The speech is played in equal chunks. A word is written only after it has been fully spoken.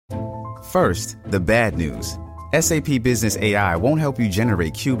First, the bad news. SAP Business AI won't help you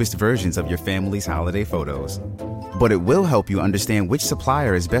generate cubist versions of your family's holiday photos. But it will help you understand which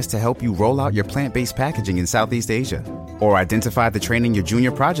supplier is best to help you roll out your plant-based packaging in Southeast Asia, or identify the training your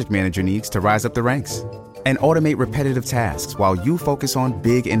junior project manager needs to rise up the ranks, and automate repetitive tasks while you focus on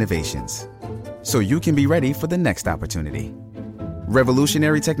big innovations, so you can be ready for the next opportunity.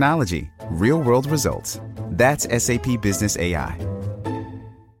 Revolutionary technology, real-world results. That's SAP Business AI.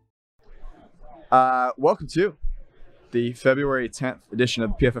 Welcome to the February 10th edition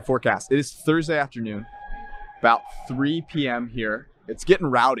of the PFF Forecast. It is Thursday afternoon, about 3 p.m. here. It's getting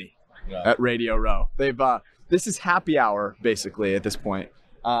rowdy at Radio Row. This is happy hour, basically, at this point.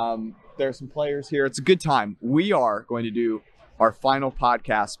 There are some players here. It's a good time. We are going to do our final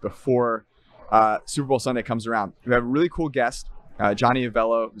podcast before Super Bowl Sunday comes around. We have a really cool guest, Johnny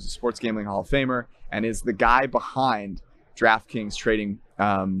Avello, who's a Sports Gambling Hall of Famer, and is the guy behind DraftKings trading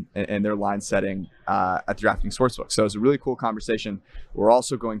and their line setting at the DraftKings Sportsbook. So it's a really cool conversation. We're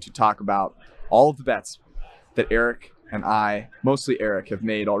also going to talk about all of the bets that Eric and I, mostly Eric, have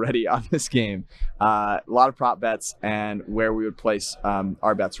made already on this game. A lot of prop bets and where we would place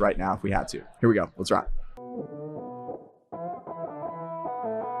our bets right now if we had to. Here we go. Let's rock.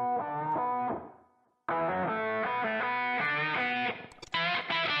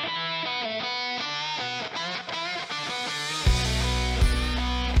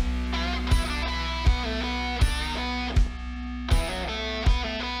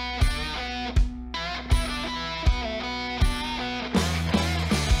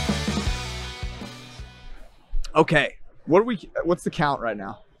 Okay, what's the count right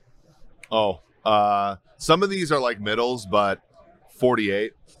now? Some of these are like middles, but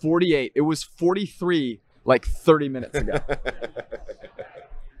 48. 48. It was 43 like 30 minutes ago.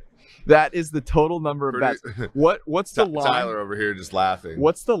 That is the total number of bets. What's the line? Tyler over here just laughing.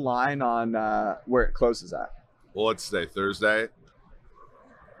 What's the line on where it closes at? Well, let's say Thursday.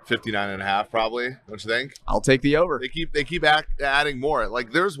 59.5 probably, don't you think? I'll take the over. They keep adding more.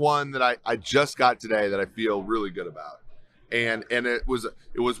 Like there's one that I just got today that I feel really good about. And it was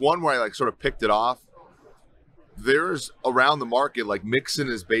one where I like sort of picked it off. There's around the market, like Mixon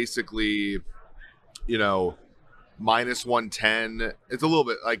is basically, minus 110. It's a little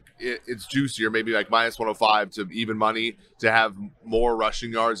bit like it's juicier, maybe like minus 105 to even money to have more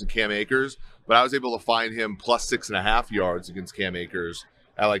rushing yards than Cam Akers. But I was able to find him plus 6.5 yards against Cam Akers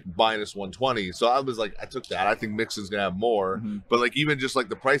at like minus 120. So I was like, I took that. I think Mixon's going to have more. Mm-hmm. But like even just like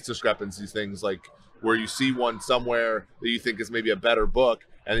the price discrepancies things, like where you see one somewhere that you think is maybe a better book,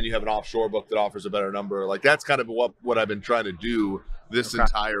 and then you have an offshore book that offers a better number. Like that's kind of what I've been trying to do this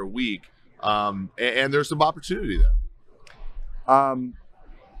entire week. And there's some opportunity there.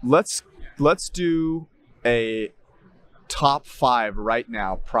 Let's do a top 5 right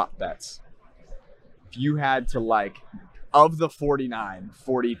now prop bets. If you had to of the 51,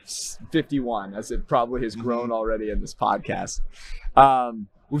 as it probably has grown already in this podcast.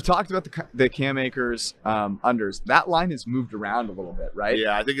 We've talked about the Cam Akers unders. That line has moved around a little bit, right?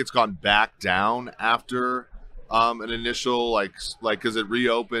 Yeah, I think it's gone back down after an initial, because it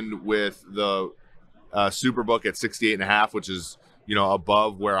reopened with the Superbook at 68.5, which is,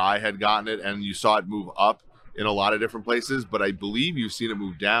 above where I had gotten it. And you saw it move up in a lot of different places. But I believe you've seen it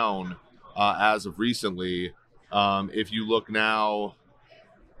move down as of recently. If you look now,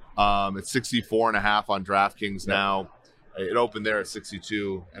 it's 64.5 on DraftKings now. It opened there at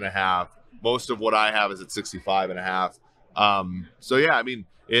 62.5. Most of what I have is at 65.5. So yeah, I mean,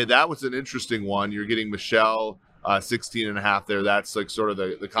 that was an interesting one. You're getting Michelle 16.5 there. That's like sort of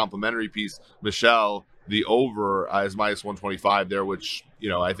the complimentary piece. Michelle, the over is minus 125 there, which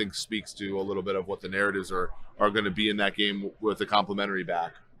I think speaks to a little bit of what the narratives are going to be in that game with the complimentary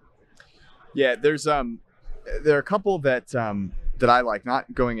back. Yeah, there are a couple that I like,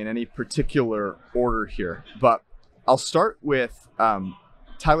 not going in any particular order here, but I'll start with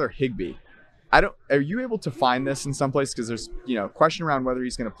Tyler Higbee. Are you able to find this in some place? Because there's question around whether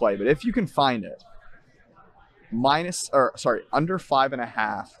he's going to play, but if you can find it, under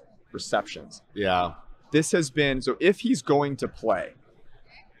 5.5 receptions. Yeah. This has been, so if he's going to play,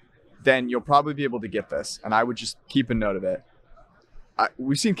 then you'll probably be able to get this, and I would just keep a note of it.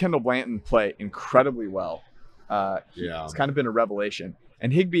 We've seen Kendall Blanton play incredibly well. It's kind of been a revelation.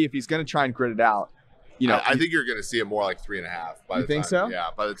 And Higbee, if he's going to try and grit it out, I think you're going to see it more like 3.5 by the time. You think so? Yeah,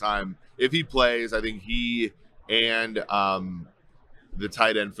 by the time if he plays, I think he and the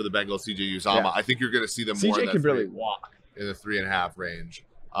tight end for the Bengals, CJ Uzomah, I think you're going to see them more. CJ can really walk in the 3.5 range.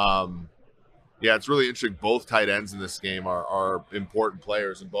 It's really interesting. Both tight ends in this game are important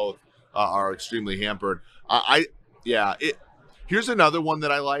players, and both are extremely hampered. Here's another one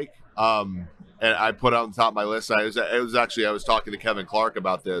that I like. And I put on the top of my list. I was talking to Kevin Clark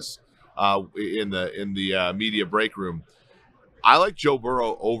about this in the media break room. I like Joe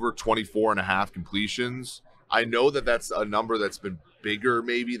Burrow over 24.5 completions. I know that that's a number that's been bigger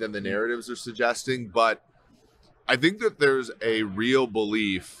maybe than the narratives are suggesting, but I think that there's a real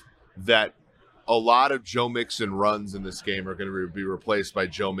belief that a lot of Joe Mixon runs in this game are going to be replaced by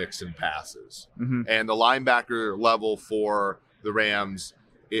Joe Mixon passes. Mm-hmm. And the linebacker level for the Rams,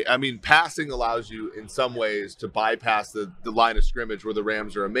 passing allows you in some ways to bypass the line of scrimmage where the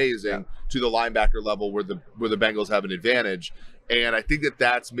Rams are amazing to the linebacker level where the Bengals have an advantage. And I think that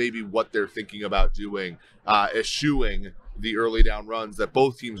that's maybe what they're thinking about doing, eschewing the early down runs that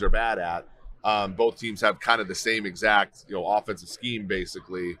both teams are bad at. Both teams have kind of the same exact, offensive scheme,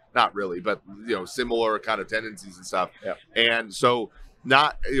 basically. Not really, but, similar kind of tendencies and stuff. Yeah. And so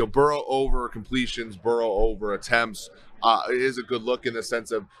not, Burrow over completions, Burrow over attempts is a good look in the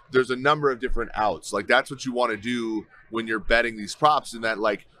sense of there's a number of different outs. Like, that's what you want to do when you're betting these props, in that,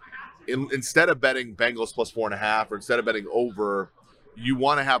 like, instead of betting Bengals plus 4.5 or instead of betting over, you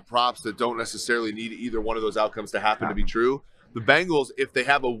want to have props that don't necessarily need either one of those outcomes to happen to be true. The Bengals, if they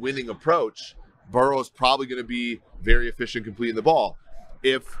have a winning approach, Burrow is probably going to be very efficient completing the ball.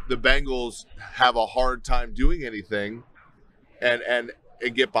 If the Bengals have a hard time doing anything and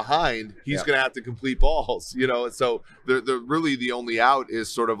get behind, he's going to have to complete balls, So really the only out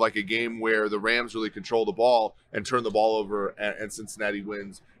is sort of like a game where the Rams really control the ball and turn the ball over, and Cincinnati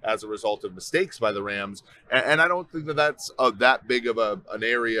wins as a result of mistakes by the Rams. And I don't think that that's that big of an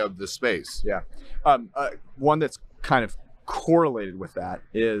area of the space. Yeah. One that's kind of correlated with that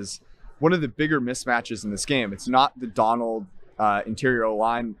is one of the bigger mismatches in this game. It's not the Donald interior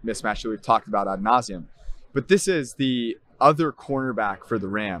line mismatch that we've talked about ad nauseum, but this is the other cornerback for the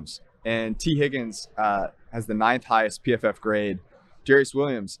Rams. And T. Higgins has the 9th highest PFF grade. Darius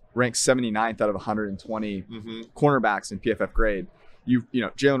Williams ranks 79th out of 120 cornerbacks in PFF grade.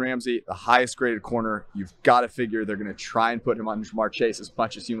 Jalen Ramsey, the highest graded corner. You've got to figure they're going to try and put him on Jamar Chase as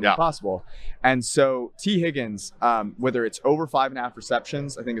much as humanly possible. And so T. Higgins, whether it's over 5.5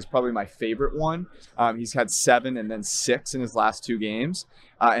 receptions, I think is probably my favorite one. He's had 7 and then 6 in his last 2 games,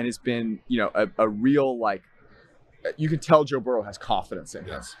 and it's been a real, like, you can tell Joe Burrow has confidence in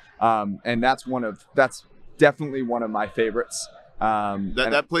him. And that's definitely one of my favorites.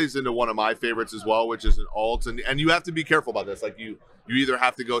 That plays into one of my favorites as well, which is an alt. And you have to be careful about this. Like, you either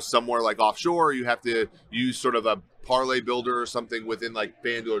have to go somewhere like offshore, or you have to use sort of a parlay builder or something within like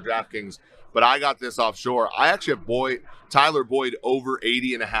FanDuel or DraftKings. But I got this offshore. I actually have Tyler Boyd over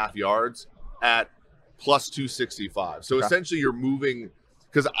 80.5 yards at plus 265. So essentially you're moving,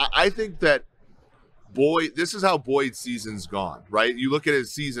 because I think that this is how Boyd's season's gone, right? You look at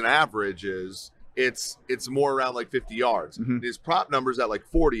his season averages, it's more around like 50 yards. His prop number's at like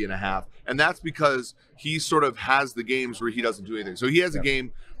 40.5, and that's because he sort of has the games where he doesn't do anything. So he has a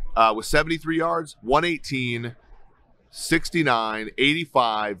game with 73 yards, 118, 69,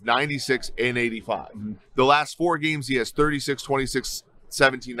 85, 96, and 85. The last 4 games he has 36, 26,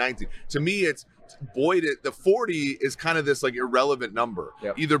 17, 19. To me, it's Boyd. The 40 is kind of this like irrelevant number.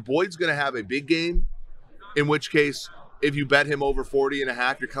 Either Boyd's going to have a big game, in which case, if you bet him over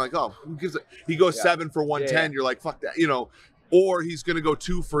 40.5, you're kind of like, oh, who gives it? He goes 7 for 110. You're like, fuck that, Or he's going to go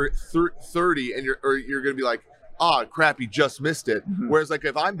 2 for 30, and you're going to be like, oh, crap, he just missed it. Whereas, like,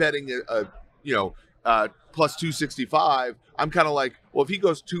 if I'm betting plus 265, I'm kind of like, well, if he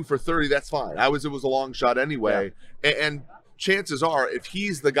goes 2 for 30, that's fine. It was a long shot anyway. And chances are, if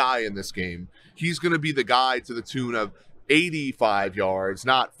he's the guy in this game, he's going to be the guy to the tune of 85 yards,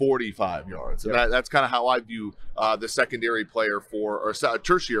 not 45 yards. And that's kind of how I view the secondary player or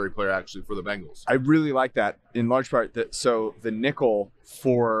tertiary player actually for the Bengals. I really like that in large part. So the nickel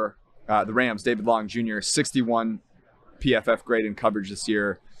for the Rams, David Long Jr., 61 PFF grade in coverage this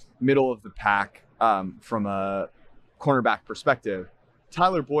year, middle of the pack from a cornerback perspective.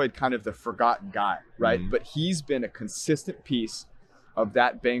 Tyler Boyd, kind of the forgotten guy, right? But he's been a consistent piece of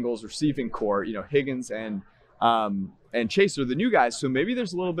that Bengals receiving core. Higgins and Chase are the new guys, so maybe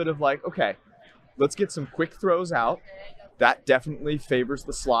there's a little bit of like, okay, let's get some quick throws out. That definitely favors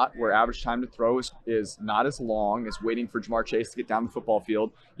the slot, where average time to throw is not as long as waiting for Jamar Chase to get down the football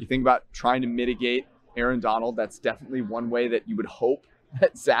field. You think about trying to mitigate Aaron Donald, that's definitely one way that you would hope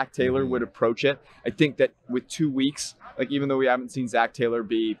that Zach Taylor would approach it. I think that with 2 weeks, like, even though we haven't seen Zach Taylor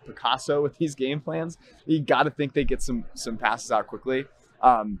be Picasso with these game plans, you got to think they get some passes out quickly.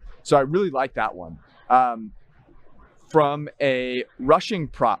 So I really like that one. From a rushing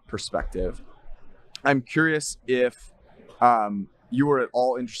prop perspective, I'm curious if you were at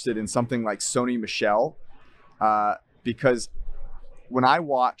all interested in something like Sony Michel, because when I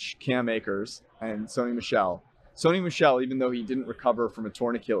watch Cam Akers and Sony Michel, even though he didn't recover from a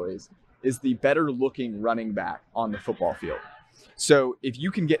torn Achilles, is the better looking running back on the football field. So if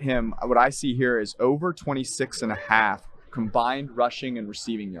you can get him, what I see here is over 26.5 combined rushing and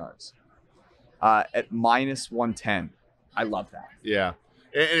receiving yards at -110. I love that. Yeah.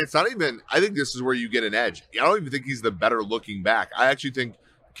 And it's not even, I think this is where you get an edge. I don't even think he's the better looking back. I actually think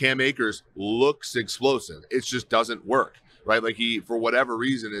Cam Akers looks explosive. It just doesn't work, right? Like he, for whatever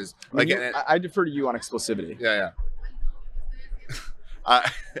reason, is like. I defer to you on explosivity. Yeah.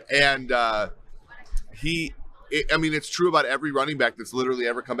 It's true about every running back that's literally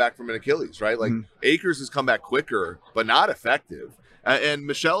ever come back from an Achilles, right? Like Akers has come back quicker, but not effective. And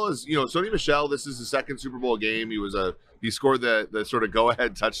Michel is, Sony Michel, this is his second Super Bowl game. He scored the sort of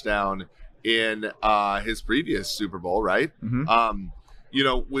go-ahead touchdown in his previous Super Bowl, right? Mm-hmm.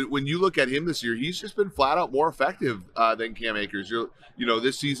 When you look at him this year, he's just been flat out more effective than Cam Akers.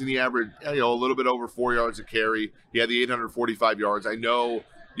 This season he averaged a little bit over 4 yards a carry. He had the 845 yards. I know,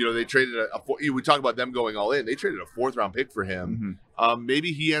 they traded we talk about them going all in. They traded a 4th round pick for him. Mm-hmm.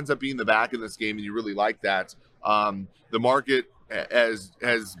 Maybe he ends up being the back in this game, and you really like that. The market has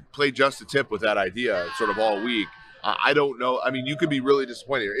played just a tip with that idea sort of all week. I don't know. I mean, you could be really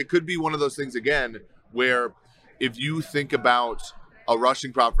disappointed. It could be one of those things again where if you think about a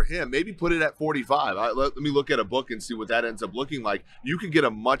rushing prop for him, maybe put it at 45. Let me look at a book and see what that ends up looking like. You could get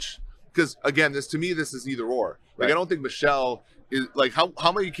because again, this is either or. Like, right. I don't think Michel is like, how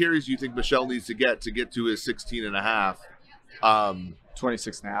many carries do you think Michel needs to get to his 16.5?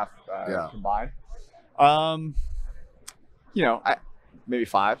 26.5 combined. Maybe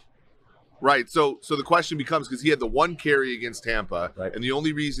 5. Right. So the question becomes, because he had the 1 carry against Tampa, right, and the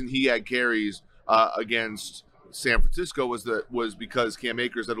only reason he had carries against San Francisco was because Cam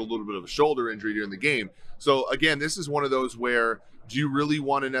Akers had a little bit of a shoulder injury during the game. So again, this is one of those where, do you really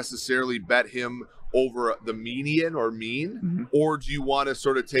want to necessarily bet him over the median or mean, mm-hmm, or do you want to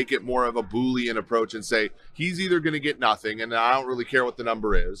sort of take it more of a Boolean approach and say he's either going to get nothing, and I don't really care what the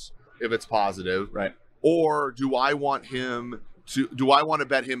number is if it's positive, right? Or do I want to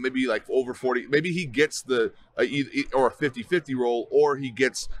bet him maybe like over 40? Maybe he gets or a 50-50 roll, or he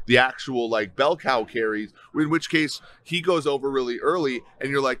gets the actual like bell cow carries, in which case he goes over really early, and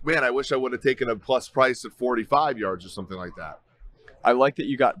you're like, man, I wish I would have taken a plus price at 45 yards or something like that. I like that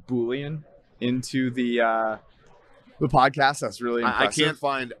you got Boolean into the podcast. That's really impressive.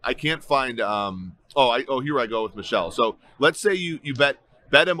 I can't find. Here I go with Michel. So let's say you bet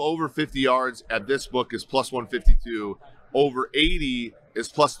him over 50 yards at this book is plus 152. Over 80 is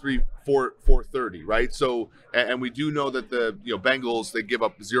plus 430, right? So, and we do know that the Bengals, they give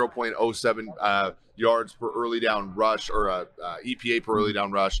up 0.07 yards per early down rush, or EPA per early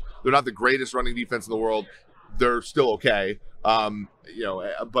down rush. They're not the greatest running defense in the world. They're still okay. But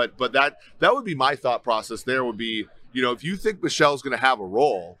that would be my thought process. There would be, if you think Michel's going to have a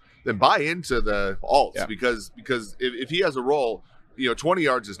role, then buy into the alts, because if he has a role, 20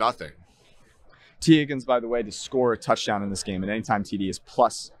 yards is nothing. T. Higgins, by the way, to score a touchdown in this game at any time TD is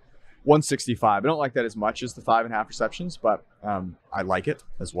plus 165. I don't like that as much as the 5.5 receptions, but I like it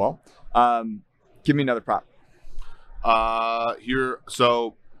as well. Give me another prop.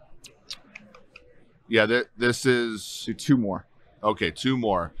 This is 2 more. Okay, 2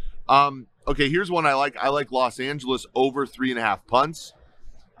 more. Okay, here's one I like. I like Los Angeles over 3.5 punts.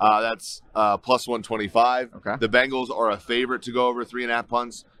 That's plus 125. Okay. The Bengals are a favorite to go over 3.5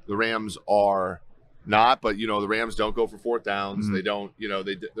 punts. The Rams are not, but the Rams don't go for 4th downs. Mm-hmm. They don't,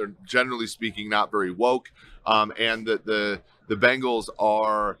 they're generally speaking not very woke. And the Bengals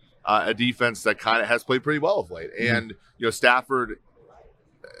are a defense that kind of has played pretty well of late. Mm-hmm. And Stafford,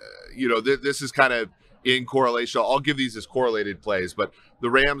 this is kind of in correlation. I'll give these as correlated plays, but the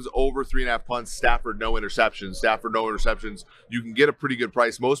Rams over 3.5 punts, Stafford no interceptions. You can get a pretty good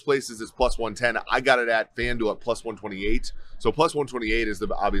price. Most places it's plus 110. I got it at FanDuel at plus 128. So plus 128 is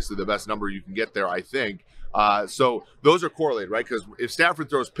obviously the best number you can get there, I think. So those are correlated, right? Because if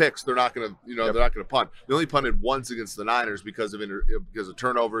Stafford throws picks, they're not going to, they're not going to punt. They only punted once against the Niners because of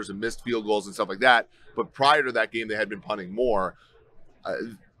turnovers and missed field goals and stuff like that. But prior to that game, they had been punting more.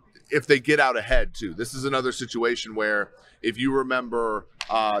 If they get out ahead too, this is another situation where, if you remember,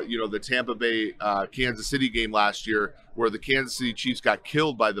 the Tampa Bay Kansas City game last year, where the Kansas City Chiefs got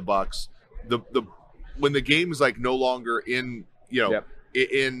killed by the Bucs, when the game is like no longer in,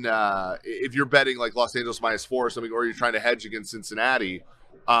 if you're betting like Los Angeles -4 or something, or you're trying to hedge against Cincinnati,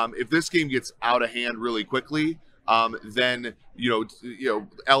 if this game gets out of hand really quickly, then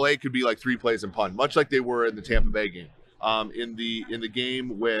LA could be like 3 plays and punt, much like they were in the Tampa Bay game. In the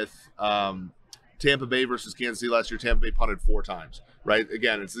game with Tampa Bay versus Kansas City last year, Tampa Bay punted 4 times. right?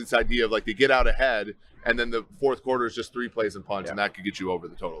 Again, it's this idea of like they get out ahead, and then the fourth quarter is just 3 plays and punch, and that could get you over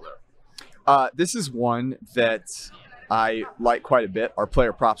the total there. This is one that I like quite a bit. Our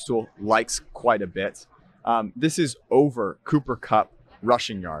player props tool likes quite a bit. This is over Cooper Kupp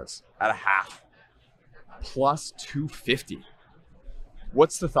rushing yards at a half, plus 250.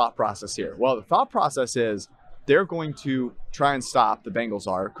 What's the thought process here? Well, the thought process is they're going to try and stop, the Bengals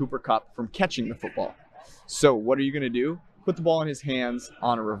are, Cooper Kupp from catching the football. So what are you going to do? Put the ball in his hands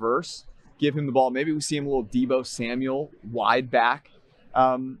on a reverse, give him the ball. Maybe we see him a little Deebo Samuel wide back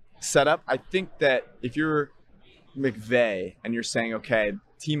setup. I think that if you're McVay and you're saying, okay,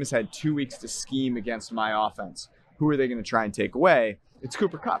 team has had 2 weeks to scheme against my offense, who are they going to try and take away? It's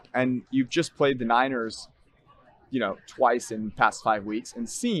Cooper Kupp. And you've just played the Niners, twice in the past 5 weeks and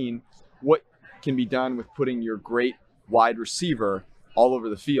seen what can be done with putting your great wide receiver all over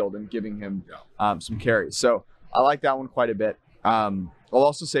the field and giving him some carries. So I like that one quite a bit. I'll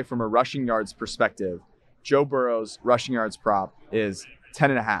also say from a rushing yards perspective, Joe Burrow's rushing yards prop is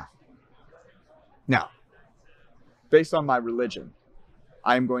 10.5. Now, based on my religion,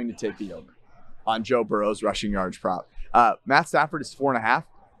 I'm going to take the over on Joe Burrow's rushing yards prop. Matt Stafford is 4.5.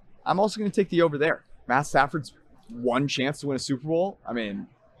 I'm also going to take the over there. Matt Stafford's one chance to win a Super Bowl. I mean,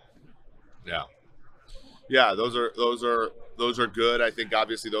 yeah, those are good. I think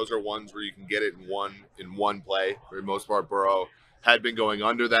obviously those are ones where you can get it in one play. For the most part, Burrow had been going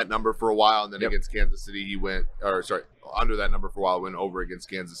under that number for a while, and then against Kansas City he went, under that number for a while, went over against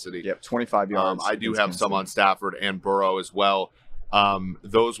Kansas City. 25 yards. I do have some on Stafford and Burrow as well.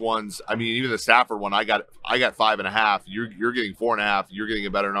 Those ones, I mean, even the Stafford one, I got 5.5. You're getting 4.5. You're getting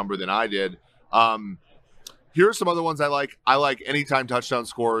a better number than I did. Here are some other ones I like. I like anytime touchdown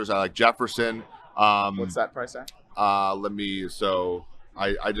scorers. I like Jefferson. What's that price at? I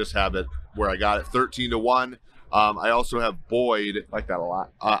just have it where I got it 13-1. I also have Boyd. Like that a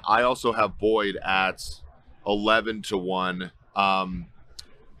lot. I also have Boyd at 11-1.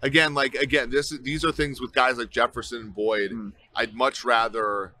 These are things with guys like Jefferson and Boyd. I'd much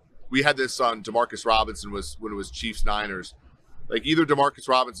rather. We had this on Demarcus Robinson when it was Chiefs Niners. Like either Demarcus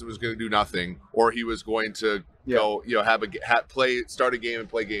Robinson was going to do nothing, or he was going to go, start a game and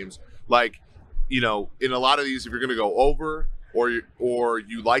play games. Like, in a lot of these, if you're going to go over, or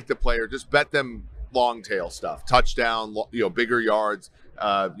you like the player, just bet them long tail stuff, touchdown, bigger yards,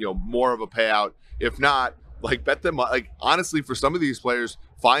 more of a payout. If not, like bet them. Like honestly, for some of these players,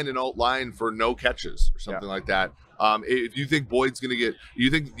 find an alt line for no catches or something like that. If you think Boyd's going to get, you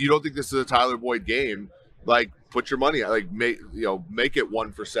don't think this is a Tyler Boyd game, like put your money, like make it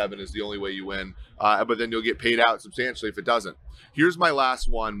 1 for 7 is the only way you win. But then you'll get paid out substantially if it doesn't. Here's my last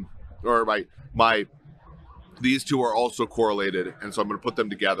one, or my these two are also correlated, and so I'm going to put them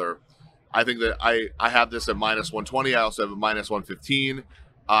together. I think that I have this at -120. I also have it -115.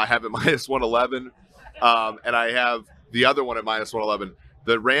 I have it -111, and I have the other one at -111.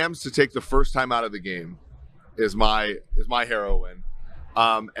 The Rams to take the first time out of the game is my heroine.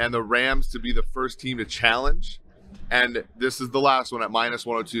 And the Rams to be the first team to challenge. And this is the last one at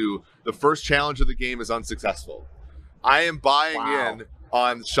 -102. The first challenge of the game is unsuccessful. I am buying in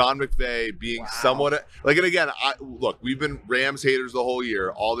on Sean McVay being somewhat like, and again, look, we've been Rams haters the whole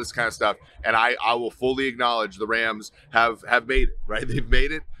year, all this kind of stuff. And I will fully acknowledge the Rams have made it, right? They've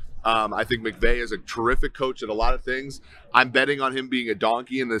made it. I think McVay is a terrific coach at a lot of things. I'm betting on him being a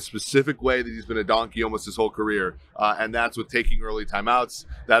donkey in the specific way that he's been a donkey almost his whole career. And that's with taking early timeouts.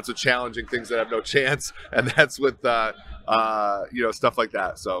 That's with challenging things that have no chance. And that's with, stuff like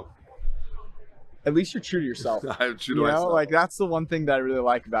that. So at least you're true to yourself. I'm true to myself. Like that's the one thing that I really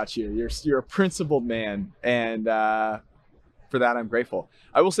like about you. You're a principled man. And for that, I'm grateful.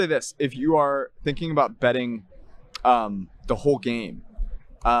 I will say this. If you are thinking about betting the whole game,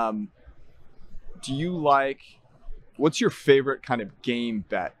 do you what's your favorite kind of game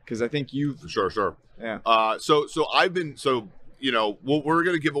bet? Because I think Sure. Yeah. We're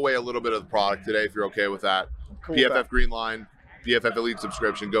going to give away a little bit of the product today if you're okay with that. Cool PFF with that. Green Line, PFF Elite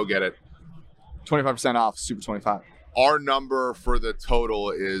subscription, go get it. 25% off, Super 25. Our number for the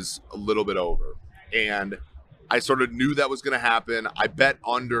total is a little bit over. And I sort of knew that was going to happen. I bet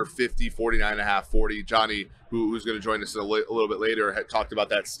under 50, 49.5, 40. Johnny, who's going to join us a little bit later, had talked about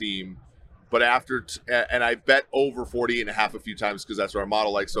that steam. But and I bet over 48.5 a few times because that's what our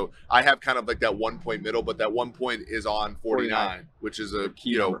model likes. So I have kind of like that 1 point middle, but that 1 point is on 49, which is a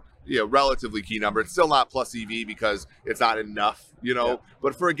key number. Relatively key number. It's still not plus EV because it's not enough, Yeah.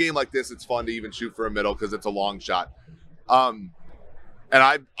 But for a game like this, it's fun to even shoot for a middle because it's a long shot. And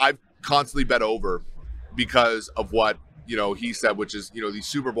I've constantly bet over because of what he said, which is these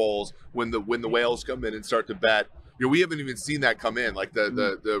Super Bowls when the whales come in and start to bet. we haven't even seen that come in. Like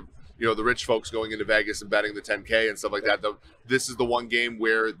the rich folks going into Vegas and betting the 10K and stuff like that. This is the one game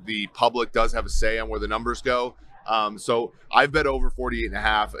where the public does have a say on where the numbers go. So I've bet over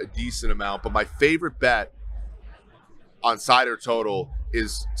 48.5, a decent amount. But my favorite bet on side or total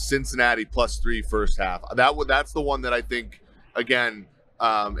is Cincinnati +3 first half. That's the one that I think, again,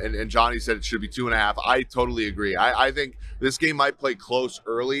 and Johnny said it should be 2.5. I totally agree. I think this game might play close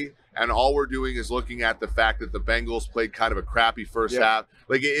early, and all we're doing is looking at the fact that the Bengals played kind of a crappy first half.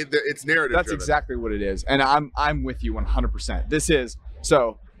 Like it's narrative. That's driven. exactly what it is, and I'm with you 100%.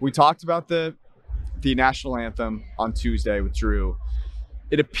 So we talked about the national anthem on Tuesday with Drew.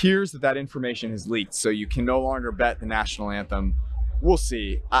 It appears that information has leaked, so you can no longer bet the national anthem. We'll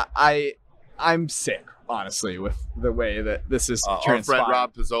see. I'm sick, honestly, with the way that this is transpired. Our friend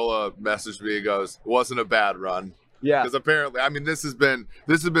Rob Pizzola messaged me and goes, "It wasn't a bad run." Yeah, because apparently, I mean, this has been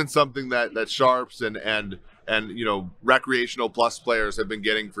something that sharps and recreational plus players have been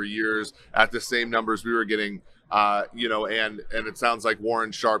getting for years at the same numbers we were getting. And it sounds like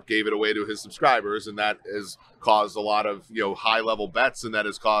Warren Sharp gave it away to his subscribers, and that has caused a lot of high level bets, and that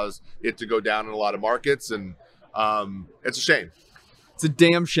has caused it to go down in a lot of markets, and it's a shame. It's a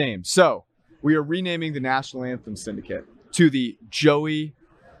damn shame. So we are renaming the National Anthem Syndicate to the Joey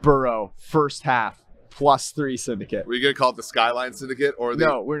Burrow first half +3 Syndicate. Were you going to call it the Skyline Syndicate?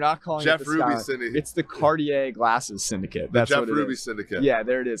 No, we're not calling Jeff it the Ruby Skyline. Syndicate. It's the Cartier Glasses Syndicate. That's Jeff Ruby Syndicate. Yeah,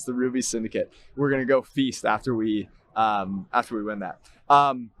 there it is, the Ruby Syndicate. We're going to go feast after we win that.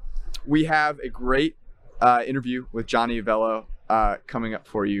 We have a great interview with Johnny Avello coming up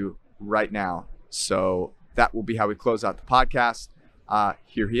for you right now. So that will be how we close out the podcast.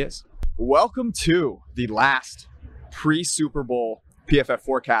 Here he is. Welcome to the last pre-Super Bowl PFF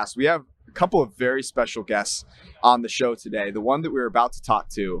forecast. We have a couple of very special guests on the show today. The one that we're about to talk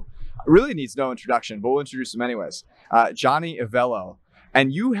to really needs no introduction, but we'll introduce him anyways. Johnny Avello.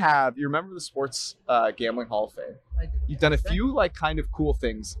 And you remember the Sports Gambling Hall of Fame? You've done a few kind of cool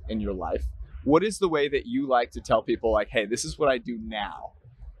things in your life. What is the way that you like to tell people hey, this is what I do now.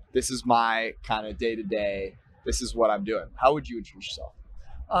 This is my kind of day-to-day. This is what I'm doing. How would you introduce yourself?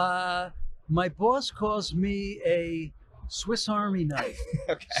 My boss calls me a Swiss Army knife.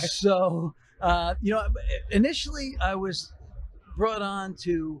 Okay. So, initially I was brought on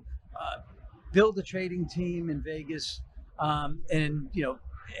to build a trading team in Vegas and,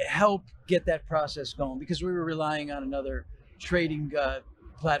 help get that process going because we were relying on another trading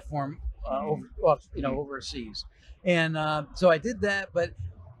platform overseas. And so I did that, but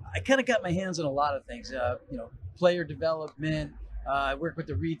I kind of got my hands on a lot of things, player development. I work with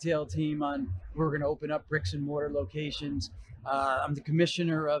the retail team we're going to open up bricks and mortar locations. I'm the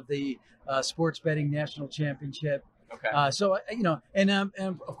commissioner of the Sports Betting National Championship. Okay. So, and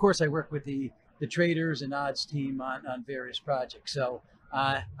of course I work with the traders and odds team on various projects. So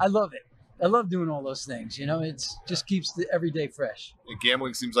I love it. I love doing all those things. It just keeps the everyday fresh. And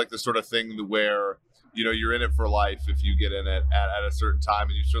gambling seems like the sort of thing where, you're in it for life if you get in it at a certain time,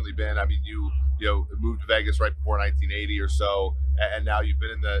 and you've certainly been. I mean, you moved to Vegas right before 1980 or so, and now you've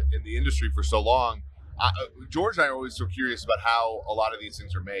been in the industry for so long. George and I are always so curious about how a lot of these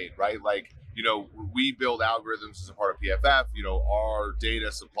things are made, right? Like, we build algorithms as a part of PFF. Our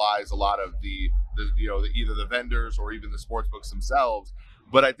data supplies a lot of the either the vendors or even the sports books themselves.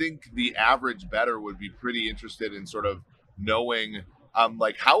 But I think the average bettor would be pretty interested in sort of knowing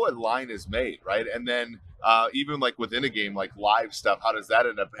how a line is made, right? And then even within a game, live stuff, how does that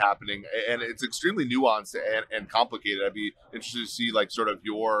end up happening? And it's extremely nuanced and complicated. I'd be interested to see sort of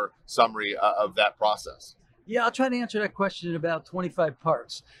your summary of that process. Yeah, I'll try to answer that question in about 25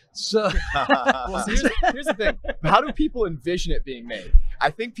 parts. So well, here's the thing. How do people envision it being made? I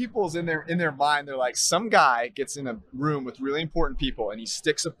think people's in their mind, they're like, some guy gets in a room with really important people and he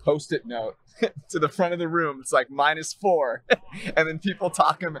sticks a Post-it note to the front of the room. It's -4. And then people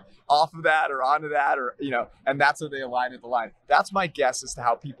talk him off of that or onto that or, and that's how they align at the line. That's my guess as to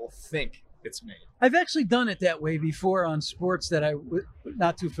how people think it's made. I've actually done it that way before on sports that I'm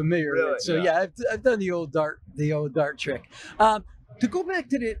not too familiar with. So yeah, I've done the old dart trick. To go back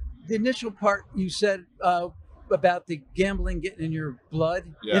to the initial part you said about the gambling getting in your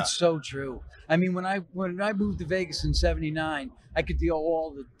blood, It's so true. I mean, when I moved to Vegas in '79, I could deal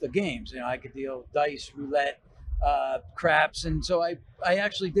all the games. I could deal dice, roulette, craps, and so I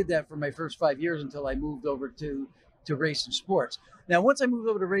actually did that for my first 5 years until I moved over to race and sports. Now, once I moved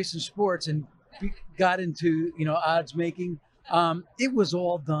over to race and sports and got into odds making, it was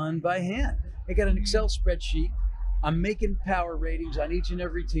all done by hand. I got an Excel spreadsheet. I'm making power ratings on each and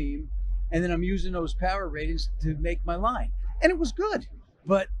every team, and then I'm using those power ratings to make my line. And it was good.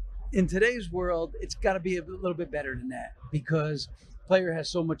 But in today's world, it's got to be a little bit better than that because player has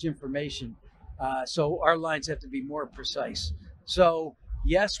so much information. So our lines have to be more precise. So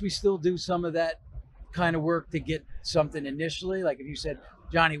yes, we still do some of that kind of work to get something initially. Like if you said,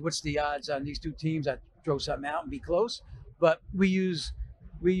 Johnny, what's the odds on these two teams? I'd throw something out and be close. But we use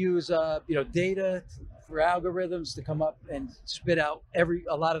data for algorithms to come up and spit out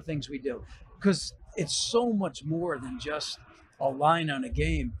a lot of things we do, because it's so much more than just a line on a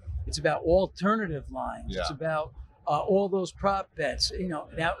game. It's about alternative lines. Yeah. It's about all those prop bets.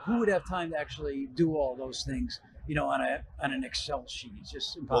 Now who would have time to actually do all those things? On an Excel sheet. It's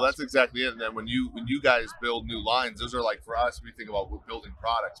just impossible. Well, that's exactly it. And then when you guys build new lines, those are like, for us, we think about building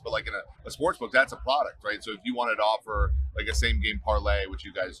products, but like in a sports book, that's a product, right? So if you wanted to offer like a same game parlay, which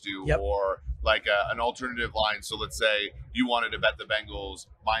you guys do, yep, or like an alternative line. So let's say you wanted to bet the Bengals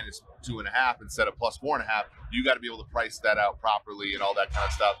 -2.5 instead of +4.5, you got to be able to price that out properly and all that kind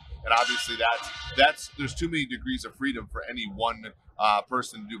of stuff. And obviously there's too many degrees of freedom for any one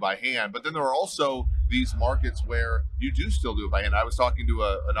person to do by hand. But then there are also these markets where you do still do it by hand. I was talking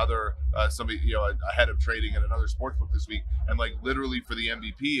to another somebody, a head of trading at another sportsbook this week, and like literally for the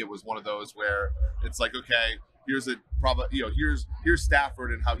MVP, it was one of those where it's like, okay, here's here's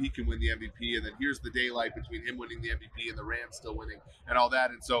Stafford and how he can win the MVP, and then here's the daylight between him winning the MVP and the Rams still winning and all that.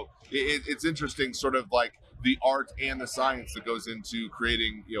 And so it's interesting, sort of like the art and the science that goes into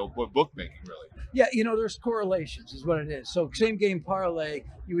creating, bookmaking, really. Yeah, there's correlations is what it is. So same game parlay,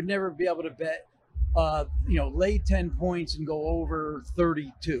 you would never be able to bet, lay 10 points and go over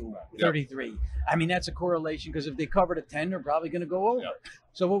 32, 33. Yep. I mean, that's a correlation because if they covered a 10, they're probably going to go over. Yep.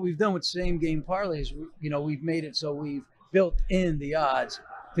 So what we've done with same game parlays, we've made it so we've built in the odds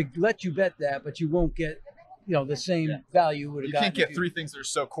to let you bet that, but you won't get the same value would have gotten. You can't get three things that are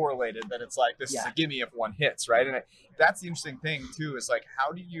so correlated that it's like, this is a gimme if one hits, right? And that's the interesting thing too, is like,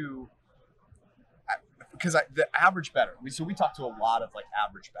 how do you, because the average bettor, so we talk to a lot of like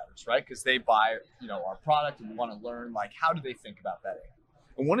average bettors, right? Because they buy, our product and want to learn, like, how do they think about betting?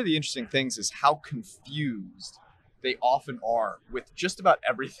 And one of the interesting things is how confused they often are with just about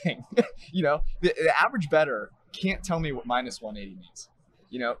everything. The average bettor can't tell me what -180 means.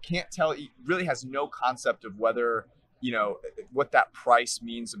 Can't tell, he really has no concept of whether, what that price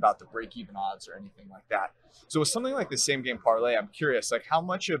means about the break-even odds or anything like that. So with something like the same game parlay, I'm curious, like, how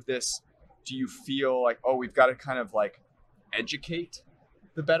much of this do you feel like, we've got to kind of like educate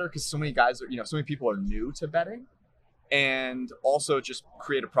the bettor, because so many guys are, so many people are new to betting, and also just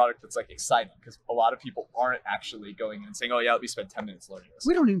create a product that's like exciting, because a lot of people aren't actually going in and saying, let me spend 10 minutes learning this.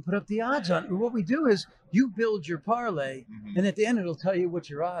 We don't even put up the odds on. What we do is you build your parlay, and at the end it'll tell you what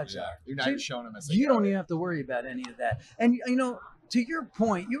your odds are. You're not even showing them as you don't even have to worry about any of that. And to your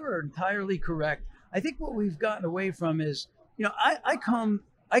point, you are entirely correct. I think what we've gotten away from is,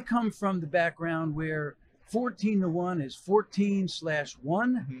 I come from the background where 14-1 is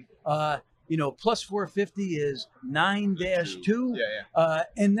 14/1. Plus 450 is 9-2.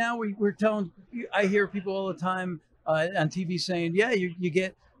 And now we're telling, I hear people all the time on TV saying, you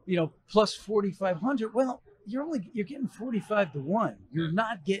get, plus 4,500. Well, you're getting 45-1. You're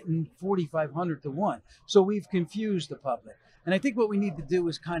not getting 4,500-1. So we've confused the public. And I think what we need to do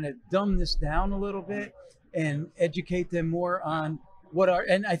is kind of dumb this down a little bit and educate them more on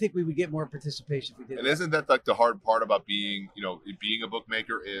and I think we would get more participation if we did. And isn't that like the hard part about being a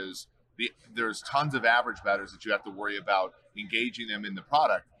bookmaker is there's tons of average bettors that you have to worry about engaging them in the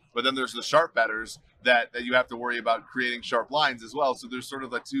product, but then there's the sharp bettors that you have to worry about creating sharp lines as well. So there's sort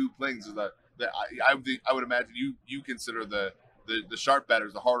of like two things that I would imagine you consider the sharp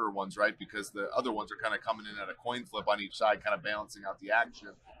bettors the harder ones, right? Because the other ones are kind of coming in at a coin flip on each side, kind of balancing out the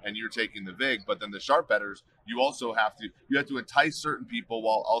action, and you're taking the vig. But then the sharp bettors, you also have to entice certain people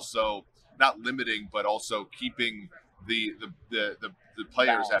while also not limiting, but also keeping the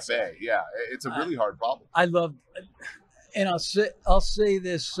players at bay. Yeah, it's a really hard problem. I love, and I'll say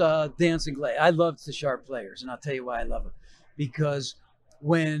this, dancing glad. I love the sharp players, and I'll tell you why I love them. Because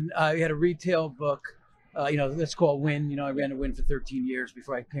when I had a retail book, let's call Win. I ran a Win for 13 years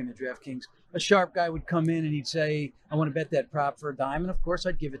before I came to DraftKings. A sharp guy would come in and he'd say, I want to bet that prop for $10. And of course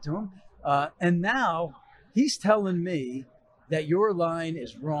I'd give it to him. And now he's telling me that your line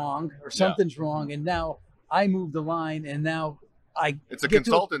is wrong or something's wrong. And now I move the line, and now it's a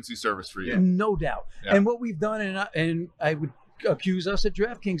consultancy service for you. No doubt. Yeah. And what we've done, and I would accuse us at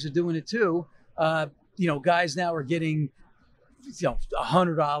DraftKings of doing it too. Guys now are getting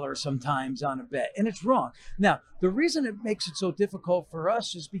 $100 sometimes on a bet, and it's wrong. Now, the reason it makes it so difficult for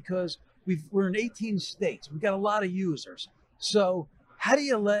us is because we're in 18 states. We've got a lot of users. So how do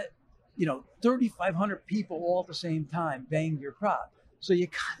you let 3,500 people all at the same time bang your prop? So you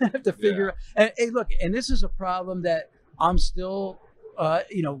kind of have to figure out. And hey, look, and this is a problem that I'm still,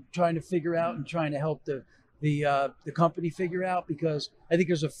 trying to figure out and trying to help the company figure out, because I think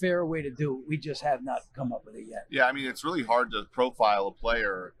there's a fairer way to do it. We just have not come up with it yet. Yeah, I mean, it's really hard to profile a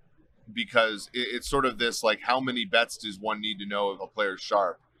player because it's sort of this, like, how many bets does one need to know if a player's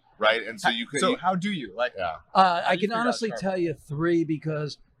sharp, right? And so you can. So how do you like? Yeah. I can honestly tell you 3,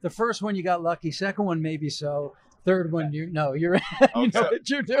 because the first one you got lucky, second one maybe so, third one you're what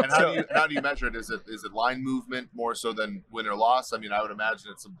you're doing. And how do you measure it? Is it line movement more so than win or loss? I mean, I would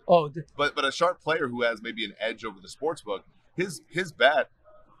imagine it's but a sharp player who has maybe an edge over the sports book, his bet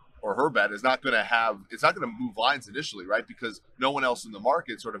or her bet is not going to move lines initially, right? Because no one else in the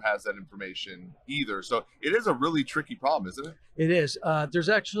market sort of has that information either. So it is a really tricky problem, isn't it? It is. There's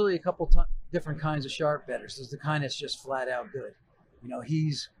actually a couple different kinds of sharp bettors. There's the kind that's just flat out good.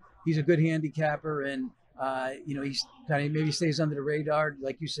 He's a good handicapper, and he's kind of maybe stays under the radar,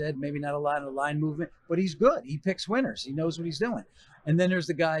 like you said, maybe not a lot of line movement, but he's good. He picks winners. He knows what he's doing. And then there's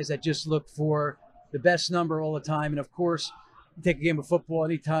the guys that just look for the best number all the time. And of course, you take a game of football,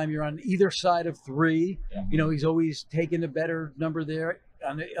 anytime you're on either side of 3, he's always taking the better number there.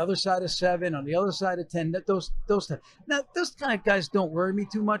 On the other side of 7, on the other side of 10, those kind of guys don't worry me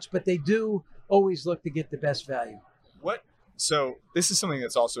too much, but they do always look to get the best value. So this is something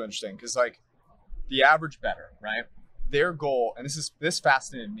that's also interesting, because like the average bettor, right? Their goal, and this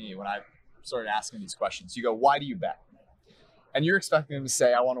fascinated me when I started asking these questions. You go, why do you bet? And you're expecting them to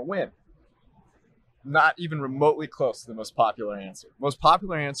say, I want to win. Not even remotely close to the most popular answer. Most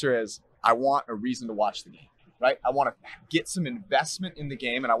popular answer is, I want a reason to watch the game, right? I want to get some investment in the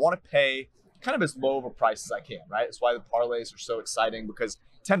game, and I want to pay kind of as low of a price as I can, right? That's why the parlays are so exciting, because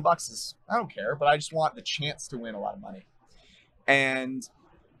 $10 is, I don't care, but I just want the chance to win a lot of money. And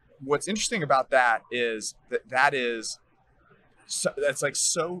what's interesting about that is that's like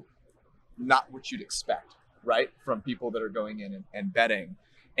so not what you'd expect, right? From people that are going in and betting.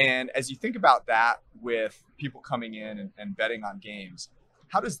 And as you think about that with people coming in and betting on games,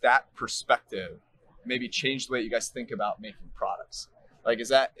 how does that perspective maybe change the way you guys think about making products? Like, is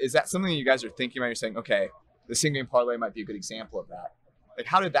that something that you guys are thinking about? You're saying, okay, the same game parlay might be a good example of that. Like,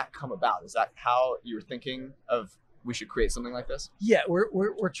 how did that come about? Is that how you were thinking of we should create something like this? Yeah,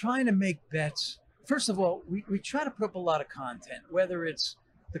 we're trying to make bets. First of all, we try to put up a lot of content, whether it's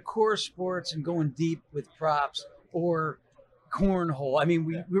the core sports and going deep with props, or cornhole. I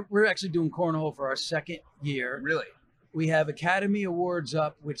mean, we're actually doing cornhole for our 2nd year. Really? We have Academy Awards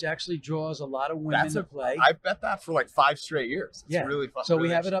up, which actually draws a lot of women to play. I bet that for like 5 straight years. It's really fun. So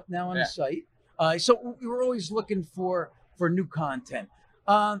we have it up now on the site. So we're always looking for new content.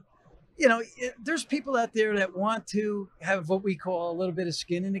 There's people out there that want to have what we call a little bit of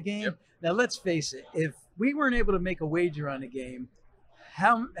skin in the game. Yep. Now, let's face it. If we weren't able to make a wager on a game,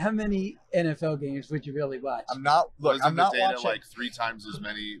 how many NFL games would you really watch? I'm not watching. Like 3 times as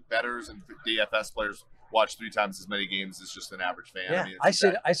many bettors and DFS players watch 3 times as many games as just an average fan. Yeah. I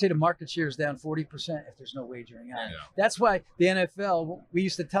say the market share is down 40% if there's no wagering on it. That's why the NFL, we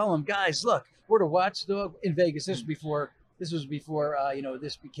used to tell them, guys, look, we're the watchdog in Vegas. This was before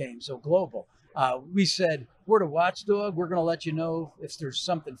this became so global. We said, we're the watchdog. We're going to let you know if there's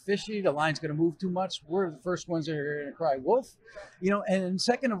something fishy, the line's going to move too much. We're the first ones that are going to cry wolf, and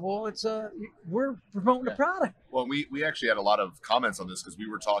second of all, it's we're promoting the product. Well, we actually had a lot of comments on this, because we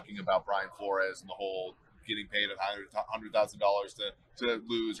were talking about Brian Flores and the whole getting paid $100,000 to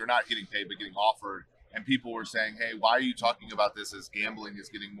lose, or not getting paid, but getting offered. And people were saying, hey, why are you talking about this as gambling is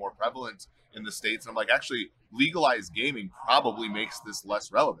getting more prevalent in the States? And I'm like, actually, legalized gaming probably makes this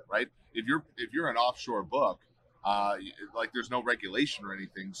less relevant, right? If you're an offshore book, like there's no regulation or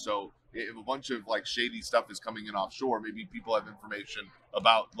anything. So if a bunch of like shady stuff is coming in offshore, maybe people have information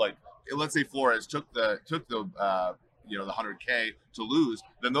about, like, let's say Flores took the the 100K to lose,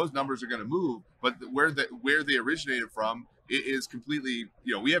 then those numbers are going to move. But where they originated from is completely,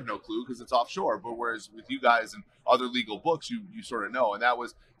 we have no clue because it's offshore. But whereas with you guys and other legal books, you sort of know. And that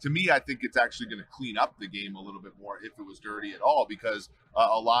was, to me, I think it's actually going to clean up the game a little bit more if it was dirty at all, because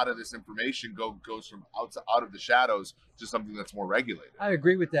a lot of this information goes from out of the shadows to something that's more regulated. I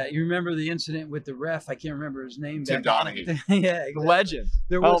agree with that. You remember the incident with the ref? I can't remember his name. Tim Donaghy. Yeah, the legend.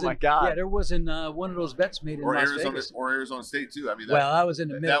 Oh my God! Yeah, there wasn't one of those bets made in Las Vegas. Or Arizona State too. I mean, I was in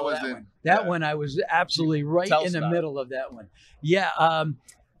the middle of that one. That one, I was absolutely right in the middle of that one. Yeah,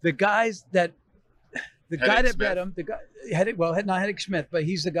 the guys that. The guy that bet him, the guy not Hedrick Smith, but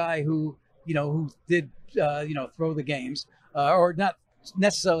he's the guy who did throw the games, or not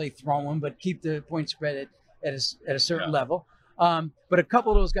necessarily throw them, but keep the point spread at a certain level. But a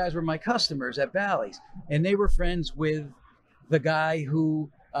couple of those guys were my customers at Bally's, and they were friends with the guy who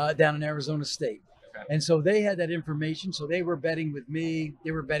down in Arizona State. Okay. And so they had that information. So they were betting with me.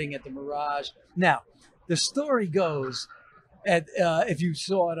 They were betting at the Mirage. Now, the story goes, if you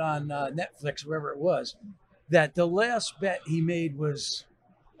saw it on Netflix, wherever it was, that the last bet he made was,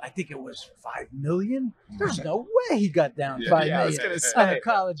 I think it was $5 million. There's no way he got down $5 million I was gonna on say. a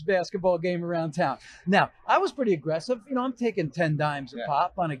college basketball game around town. Now, I was pretty aggressive. I'm taking 10 dimes a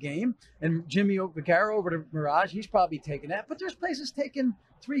pop on a game. And Jimmy Vaccaro over to Mirage, he's probably taking that. But there's places taking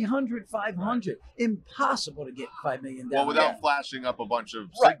 300, 500. Impossible to get $5 million down. Well, without flashing up a bunch of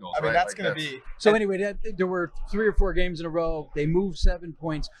Right. signals, I mean, right? that's Like going to be. So anyway, there were 3 or 4 games in a row. They moved 7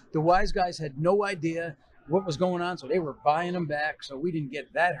 points. The wise guys had no idea what was going on, so they were buying them back. So we didn't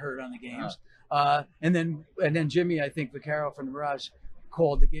get that hurt on the games. And then Jimmy, I think Vaccaro from the Mirage,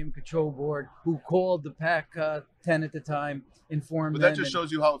 called the game control board, who called the Pac-10 at the time, informed But them. that just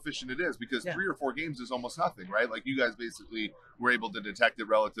shows you how efficient it is, because Yeah. 3 or 4 games is almost nothing, right? Like, you guys basically were able to detect it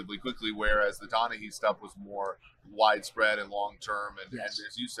relatively quickly, whereas the Donaghy stuff was more widespread and long-term, and as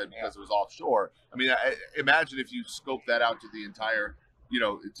you said, because it was offshore. I mean, imagine if you scope that out to the entire,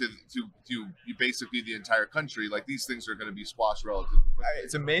 to basically the entire country. Like, these things are going to be squashed relatively quickly.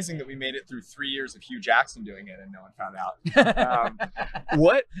 It's amazing that we made it through 3 years of Hugh Jackson doing it and no one found out.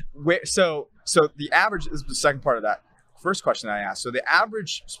 So the average is the second part of that first question I asked. So the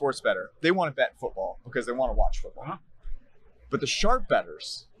average sports bettor, they want to bet football because they want to watch football. But the sharp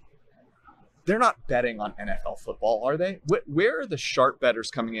bettors, they're not betting on NFL football, are they? Where are the sharp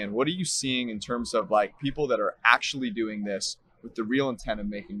bettors coming in? What are you seeing in terms of like people that are actually doing this with the real intent of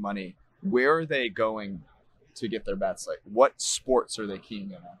making money? Where are they going to get their bets? Like, what sports are they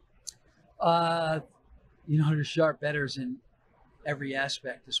keying in on? There's sharp bettors in every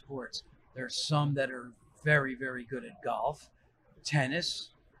aspect of sports. There's some that are very, very good at golf,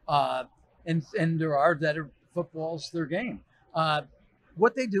 tennis, and there are that are football's their game.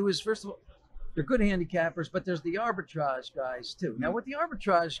 What they do is, first of all, they're good handicappers, but there's the arbitrage guys too. Now, what the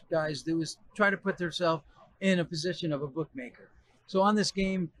arbitrage guys do is try to put themselves in a position of a bookmaker. So on this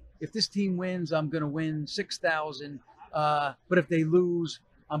game, if this team wins, I'm going to win 6,000. But if they lose,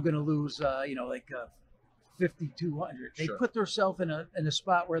 I'm going to lose, 5,200. They put themselves in a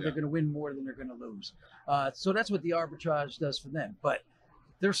spot where they're going to win more than they're going to lose. So that's what the arbitrage does for them. But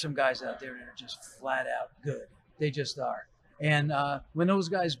there's some guys out there that are just flat out good. They just are. And when those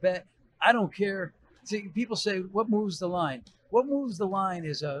guys bet, I don't care. See, people say, what moves the line? What moves the line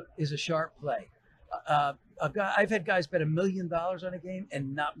is a sharp play. I've had guys bet $1 million on a game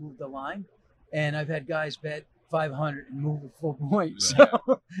and not move the line, and I've had guys bet 500 and move a full point. So.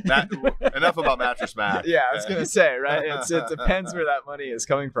 Enough about Mattress Mac. Yeah, I was gonna say, right? It depends where that money is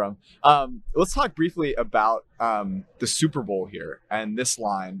coming from. Let's talk briefly about the Super Bowl here and this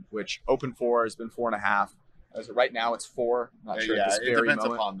line, which open 4 has been 4.5. As of right now, it's 4. Not sure at this it very depends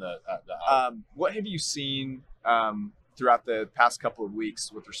moment. upon the What have you seen throughout the past couple of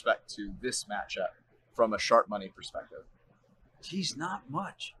weeks with respect to this matchup from a sharp money perspective? Geez, not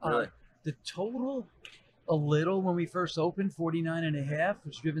much. Really? The total, a little when we first opened, 49.5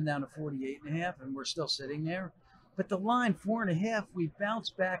 was driven down to 48.5, and we're still sitting there. But the line 4.5, we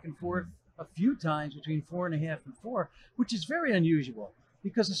bounced back and forth a few times between 4.5 and 4, which is very unusual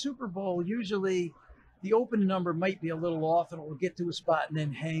because the Super Bowl usually the open number might be a little off and it will get to a spot and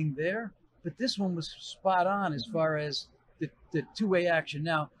then hang there. But this one was spot on as far as the two-way action.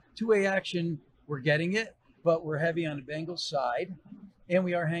 Now, two-way action, we're getting it, but we're heavy on the Bengals side, and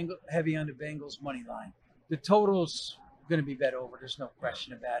we are heavy on the Bengals money line. The total's going to be bet over. There's no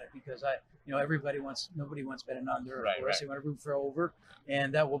question about it because nobody wants betting under. Of course, they want to root for over,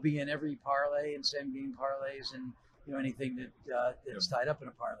 and that will be in every parlay and same-game parlays and anything that's tied up in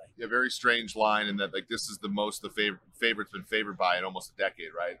a parlay. Yeah, very strange line in that, like, this is the most the favorite's been favored by in almost a decade,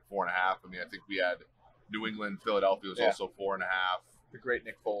 right? 4.5. I mean, I think we had New England, Philadelphia was also 4.5. The great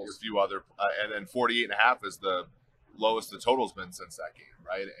Nick Foles. A few other, and then 48.5 is the lowest the total's been since that game,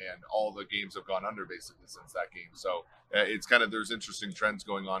 right? And all the games have gone under basically since that game. So it's kind of, there's interesting trends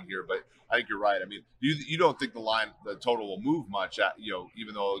going on here, but I think you're right. I mean, you don't think the total will move much,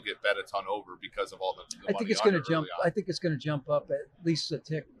 even though it'll get bet a ton over because of all the I think it's going to jump. I think it's going to jump up at least a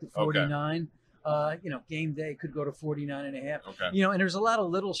tick to 49. Okay. Game day could go to 49.5. Okay. And there's a lot of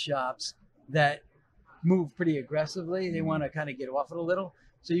little shops that move pretty aggressively. They want to kind of get off it a little.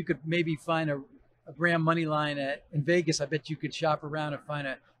 So you could maybe find a Ram money line in Vegas. I bet you could shop around and find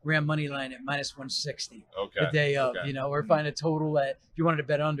a Ram money line at -160 the day of, or find a total at, if you wanted to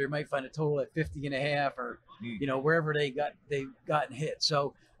bet under, you might find a total at 50.5 or, wherever they've gotten hit.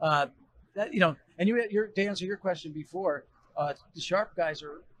 So, and to answer your question before, the sharp guys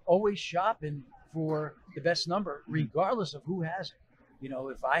are always shopping for the best number, regardless of who has it. You know,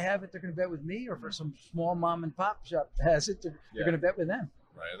 if I have it, they're going to bet with me, or if some small mom and pop shop has it, they're going to bet with them.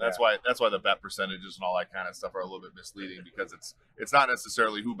 Right, and that's why the bet percentages and all that kind of stuff are a little bit misleading, because it's not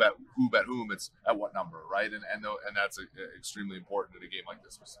necessarily who bet whom, it's at what number, right? And that's extremely important in a game like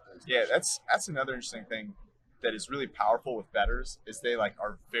this. Yeah, that's another interesting thing that is really powerful with bettors, is they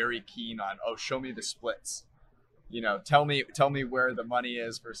are very keen on, oh, show me the splits. You know, tell me where the money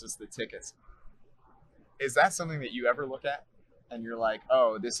is versus the tickets. Is that something that you ever look at and you're like,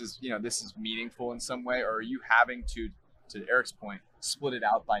 oh, this is meaningful in some way, or are you having to Eric's point, split it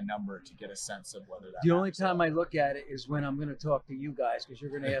out by number to get a sense of whether that the only time I look at it is when I'm going to talk to you guys, because you're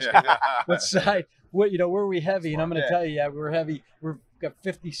going to ask me what side, where are we heavy? And I'm going to tell you, we're heavy. We've got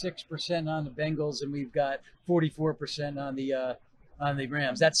 56% on the Bengals, and we've got 44% on the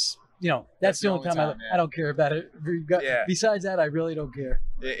Rams. That's the only time I don't care about it. Besides that, I really don't care.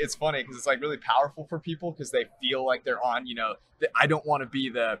 It's funny because it's really powerful for people, because they feel like they're on, I don't want to be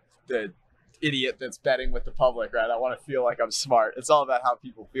the idiot that's betting with the public, right? I want to feel like I'm smart. It's all about how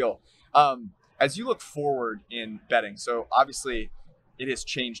people feel. As you look forward in betting, so obviously it has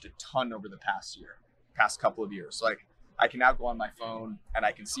changed a ton over the past couple of years. So I can now go on my phone and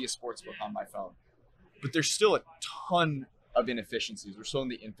I can see a sports book on my phone, but there's still a ton of inefficiencies. We're still in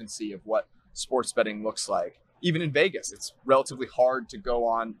the infancy of what sports betting looks like. Even in Vegas, it's relatively hard to go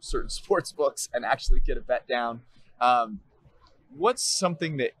on certain sports books and actually get a bet down. What's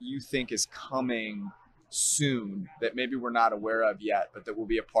something that you think is coming soon that maybe we're not aware of yet, but that will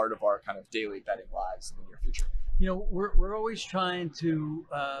be a part of our kind of daily betting lives in the near future? We're always trying to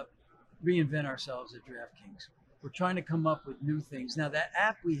reinvent ourselves at DraftKings. We're trying to come up with new things. Now, that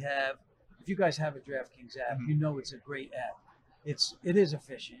app we have, if you guys have a DraftKings app, it's a great app. It is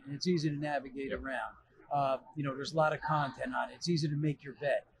efficient and it's easy to navigate around. There's a lot of content on it. It's easy to make your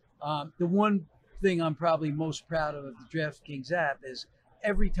bet. The one thing I'm probably most proud of the DraftKings app is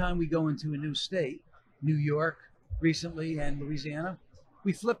every time we go into a new state, New York recently and Louisiana,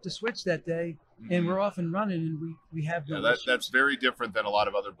 we flip the switch that day and we're off and running, and we have no issues. That's very different than a lot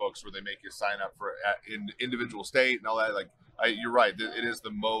of other books where they make you sign up for in individual state and all that. You're right. It is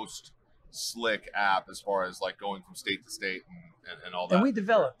the most slick app as far as going from state to state and all that. And we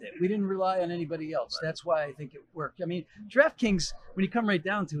developed it. We didn't rely on anybody else. Right. That's why I think it worked. I mean, DraftKings, when you come right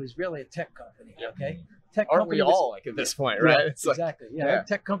down to it, is really a tech company. Yep. Okay. Aren't we all at this point, right? It's exactly. A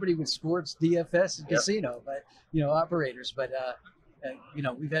tech company with sports, DFS, and casino, but operators. But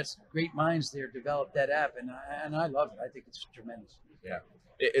we've had some great minds there develop that app, and I love it. I think it's tremendous. Yeah,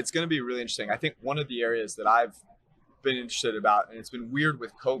 it's going to be really interesting. I think one of the areas that I've been interested about, and it's been weird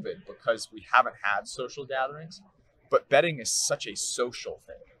with COVID because we haven't had social gatherings, but betting is such a social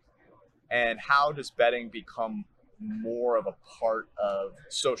thing. And how does betting become more of a part of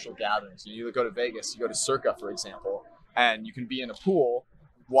social gatherings? You go to Vegas, you go to Circa, for example, and you can be in a pool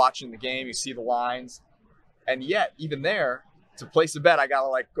watching the game, you see the lines, and yet even there, to place a bet, I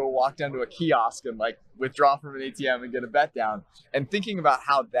gotta go walk down to a kiosk and withdraw from an ATM and get a bet down. And thinking about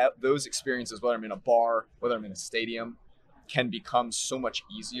how those experiences, whether I'm in a bar, whether I'm in a stadium, can become so much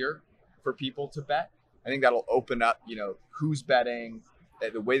easier for people to bet. I think that'll open up, who's betting,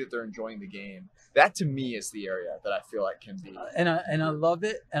 the way that they're enjoying the game. That to me is the area that I feel like can be. And I love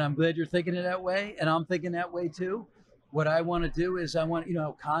it, and I'm glad you're thinking it that way, and I'm thinking that way too. What I want to do is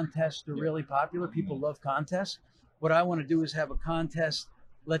contests are really popular. People love contests. What I want to do is have a contest,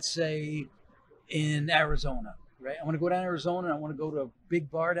 let's say in Arizona, right? I want to go down to Arizona and I want to go to a big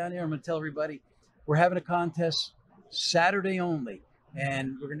bar down there. I'm going to tell everybody we're having a contest Saturday only.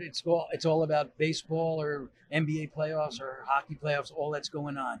 And it's all about baseball or NBA playoffs or hockey playoffs, all that's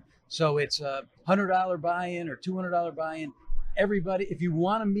going on. So it's a $100 buy-in or $200 buy-in. Everybody, if you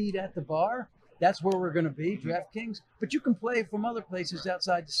want to meet at the bar, that's where we're going to be, DraftKings. But you can play from other places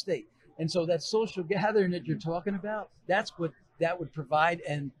outside the state. And so that social gathering that you're talking about, that's what that would provide.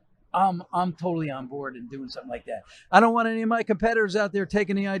 And I'm totally on board in doing something like that. I don't want any of my competitors out there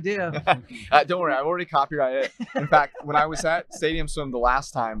taking the idea. Don't worry, I've already copyrighted it. In fact, when I was at Stadium Swim the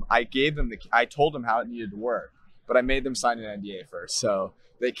last time, I told them how it needed to work, but I made them sign an NDA first. So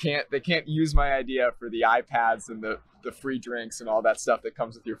they can't use my idea for the iPads and the free drinks and all that stuff that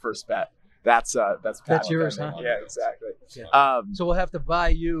comes with your first bet. That's yours, huh? Yeah, exactly. Yeah. So we'll have to buy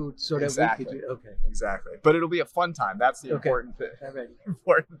you so that we could do. Okay. Exactly. But it'll be a fun time. That's the important thing. Right.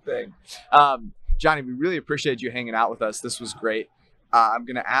 Important thing. Johnny, we really appreciate you hanging out with us. This was great. I'm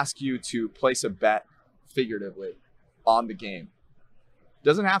going to ask you to place a bet figuratively on the game.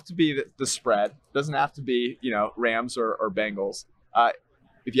 Doesn't have to be the spread. Doesn't have to be Rams or Bengals.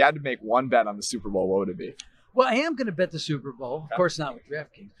 If you had to make one bet on the Super Bowl, what would it be? Well, I am going to bet the Super Bowl. Of course, not with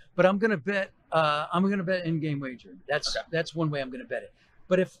DraftKings, but I'm going to bet. I'm going to bet in-game wagering. That's one way I'm going to bet it.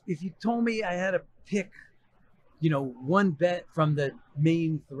 But if you told me I had to pick, one bet from the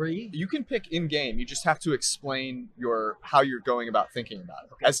main three, You can pick in-game. You just have to explain how you're going about thinking about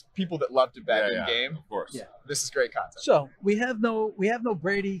it. As people that love to bet in-game, of course. Yeah. This is great content. So we have no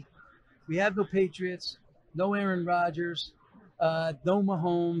Brady, we have no Patriots, no Aaron Rodgers, no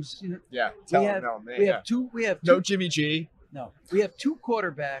Mahomes. Tell we them have no, man. we have two. We have No two, Jimmy G. No, we have two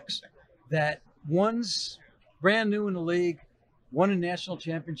quarterbacks that one's brand new in the league, won a national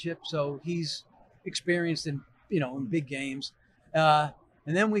championship, so he's experienced in big games. And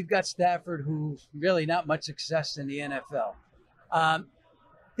then we've got Stafford, who's really not much success in the NFL.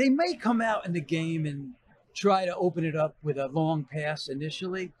 They may come out in the game and try to open it up with a long pass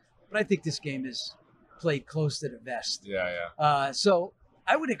initially, but I think this game is played close to the vest. So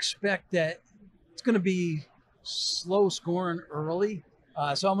I would expect that it's going to be slow scoring early.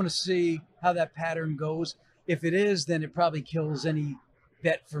 So I'm going to see how that pattern goes. If it is, then it probably kills any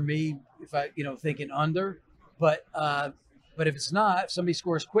bet for me if I, thinking under. But if it's not, if somebody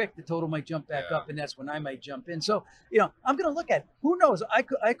scores quick, the total might jump back up, and that's when I might jump in. So, I'm going to look at who knows. I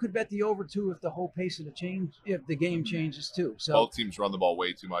could bet the over too if the whole pace of the game changes too. So both teams run the ball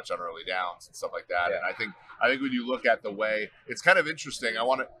way too much on early downs and stuff like that. And I think when you look at the way, it's kind of interesting. I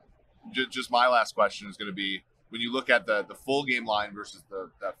want to just my last question is going to be when you look at the full game line versus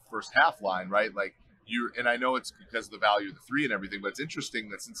the first half line, right? Like and I know it's because of the value of the 3 and everything, but it's interesting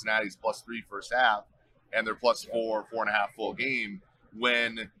that Cincinnati's +3 first half. And they're +4, 4.5 full game,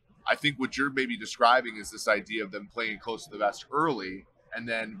 when I think what you're maybe describing is this idea of them playing close to the vest early and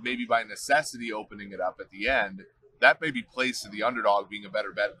then maybe by necessity opening it up at the end. That maybe plays to the underdog being a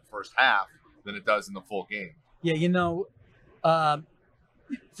better bet in the first half than it does in the full game. Yeah,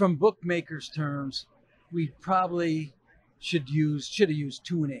 from bookmakers' terms, we probably should have used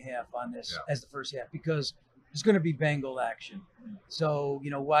 2.5 on this as the first half because there's going to be Bengal action. So,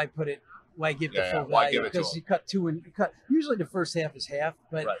 why put it? Why give the full value? Because you cut usually the first half is half,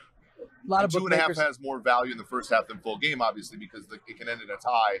 but a lot of bookmakers 2.5 has more value in the first half than full game, obviously, because it can end in a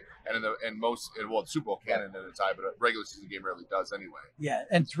tie, and the Super Bowl can end in a tie, but a regular season game rarely does anyway. Yeah,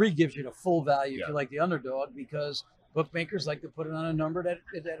 and 3 gives you the full value if you like the underdog, because bookmakers like to put it on a number that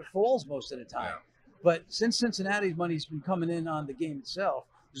it falls most of the time. Yeah. But since Cincinnati's money's been coming in on the game itself,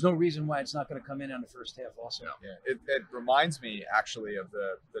 there's no reason why it's not going to come in on the first half also. Yeah. It reminds me actually of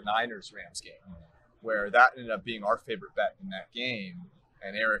the Niners-Rams game, where that ended up being our favorite bet in that game.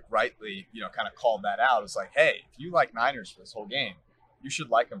 And Eric rightly, kind of called that out. It's like, hey, if you like Niners for this whole game, you should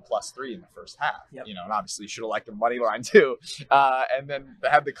like them +3 in the first half. Yep. And obviously you should have liked the money line too. And then they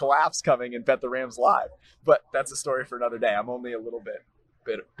had the collapse coming and bet the Rams live. But that's a story for another day. I'm only a little bit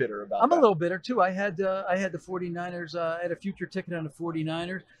bitter about I'm that. a little bitter too. I had the 49ers. I had a future ticket on the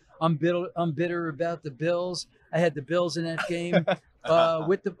 49ers. I'm bitter about the Bills. I had the Bills in that game.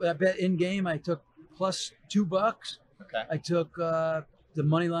 With the bet in game, I took +$2. Okay. I took the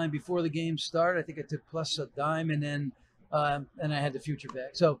money line before the game started. I think I took +$0.10, and then and I had the future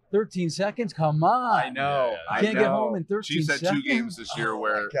bet. So 13 seconds. Come on. I know. I can't get home in 13 seconds. She's had 2 games this year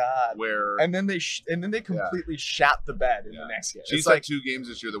where and then they completely shat the bed in the next game. She's had 2 games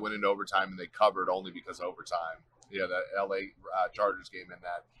this year that went into overtime and they covered only because of overtime. Yeah, that LA Chargers game in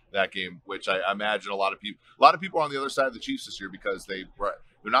that game, which I imagine a lot of people are on the other side of the Chiefs this year because they're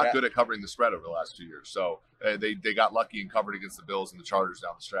not good at covering the spread over the last 2 years. So they got lucky and covered against the Bills and the Chargers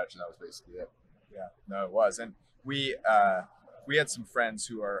down the stretch, and that was basically it. Yeah, no, it was. And we had some friends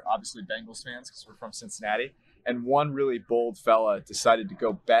who are obviously Bengals fans because we're from Cincinnati, and one really bold fella decided to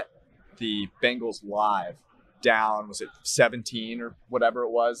go bet the Bengals live down. Was it 17 or whatever it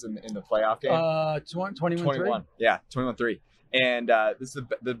was in the playoff game? 21. Yeah, 21-3. And this is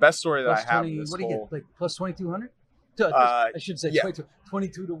the best story that plus I have. 20, this what do you get? Like plus 2,200? I should say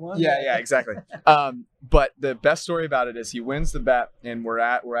 22 to 1. Yeah, exactly. But the best story about it is he wins the bet, and we're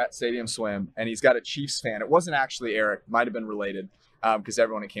at Stadium Swim, and he's got a Chiefs fan. It wasn't actually Eric, might have been related, because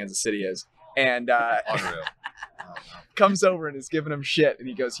everyone in Kansas City is. And Unreal. comes over and is giving him shit, and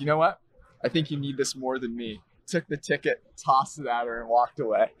he goes, "You know what? I think you need this more than me." Took the ticket, tossed it at her, and walked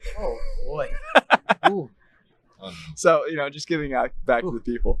away. Oh boy. Ooh. So just giving back to the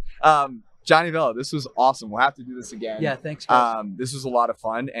people. Johnny Avello, this was awesome. We'll have to do this again. Yeah, thanks, guys. This was a lot of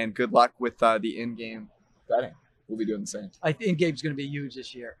fun, and good luck with the in-game betting. We'll be doing the same. I think in-game's going to be huge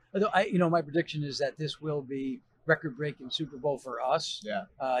this year. Although my prediction is that this will be record-breaking Super Bowl for us. Yeah.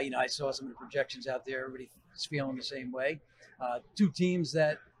 I saw some of the projections out there. Everybody's feeling the same way. 2 teams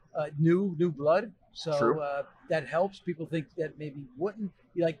that new blood, so that helps. People think that maybe wouldn't.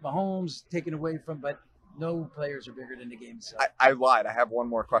 You like Mahomes taken away from, but No players are bigger than the game itself. I lied. I have one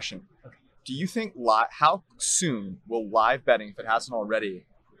more question. Okay. Do you think how soon will live betting, if it hasn't already,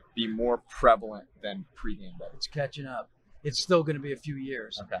 be more prevalent than pregame betting? It's catching up. It's still going to be a few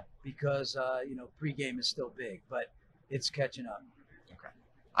years. Okay. Because pregame is still big, but it's catching up.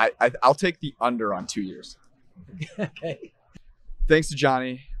 Okay. I'll take the under on 2 years. Okay. Thanks to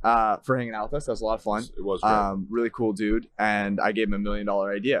Johnny for hanging out with us. That was a lot of fun. It was great. Really cool dude. And I gave him $1 million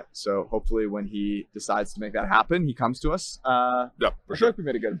idea. So hopefully when he decides to make that happen, he comes to us. Yeah, I for feel sure. like we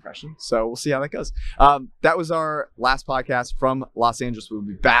made a good impression. So we'll see how that goes. That was our last podcast from Los Angeles. We'll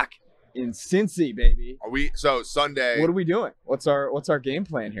be back in Cincy, baby. So Sunday? What are we doing? What's our game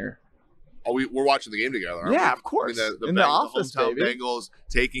plan here? We're watching the game together, aren't we? Yeah, of course. In the office, hometown baby. Bengals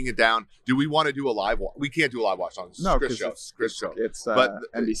taking it down. Do we want to do a live watch? We can't do a live watch on No, Chris' show. It's But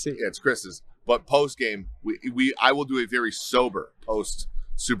NBC. Yeah, it's Chris's. But post game, I will do a very sober post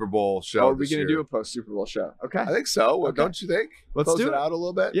Super Bowl show. Are we going to do a post Super Bowl show? Okay. I think so. Well, Okay. Don't you think? Let's Close do it it out a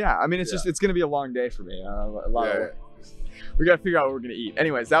little bit. Yeah, I mean, it's going to be a long day for me. We got to figure out what we're going to eat.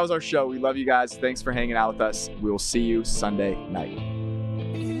 Anyways, that was our show. We love you guys. Thanks for hanging out with us. We will see you Sunday night.